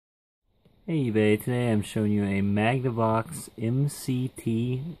Hey eBay, today I'm showing you a Magnavox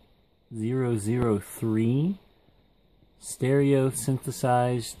MCT003 stereo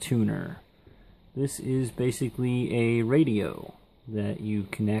synthesized tuner. This is basically a radio that you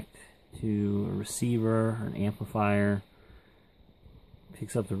connect to a receiver or an amplifier,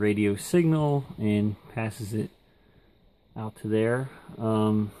 picks up the radio signal and passes it out to there.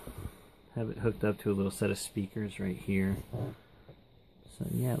 Have it hooked up to a little set of speakers right here. So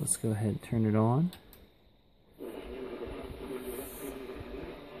yeah, let's go ahead and turn it on.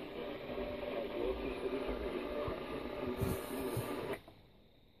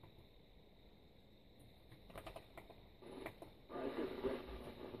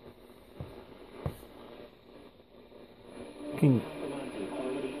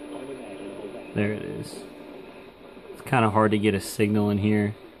 There it is. It's kind of hard to get a signal in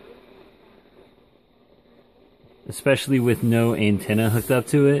here, especially with no antenna hooked up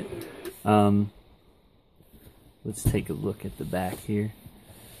to it. Let's take a look at the back here.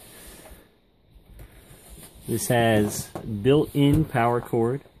 This has built-in power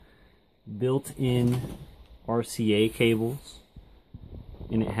cord, built-in RCA cables,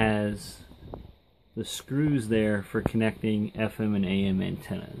 and it has the screws there for connecting FM and AM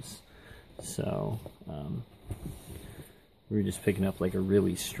antennas. So we're just picking up like a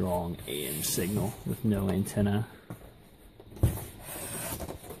really strong AM signal with no antenna.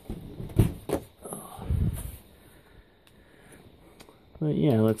 But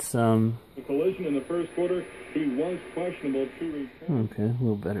yeah, let's The collision in the first quarter, he was questionable to return. Okay, a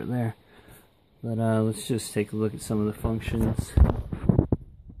little better there. But let's just take a look at some of the functions.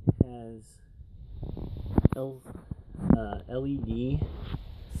 It has LED.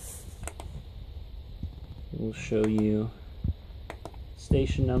 It will show you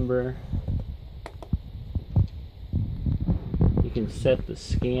station number. You can set the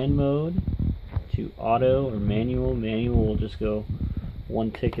scan mode to auto or manual. Manual will just go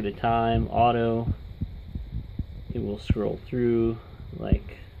one tick at a time. Auto, it will scroll through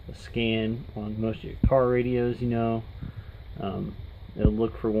like a scan on most of your car radios, you know. It'll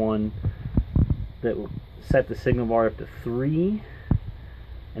look for one that will set the signal bar up to 3,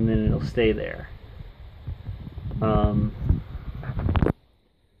 and then it'll stay there.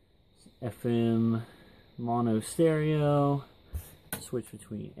 FM mono stereo, switch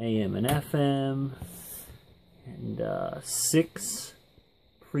between AM and FM, and 6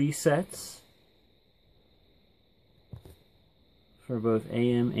 presets for both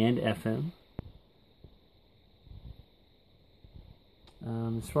AM and FM.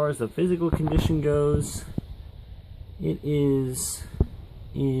 As far as the physical condition goes, it is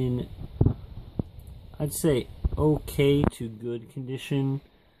in, I'd say, okay to good condition.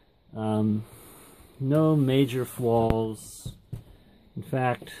 No major flaws. In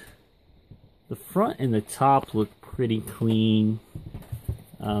fact, the front and the top look pretty clean.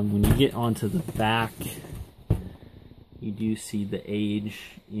 When you get onto the back, you do see the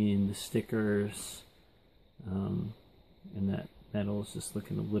age in the stickers, and that metal is just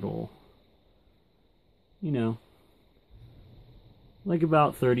looking a little, you know, like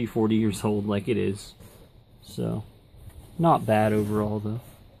about 30-40 years old, like it is. So not bad overall though.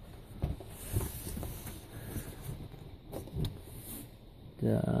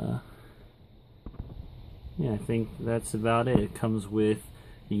 Yeah, I think that's about it. It comes with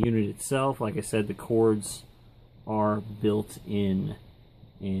the unit itself. Like I said, the cords are built in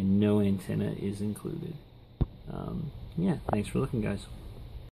and no antenna is included. Yeah, thanks for looking, guys.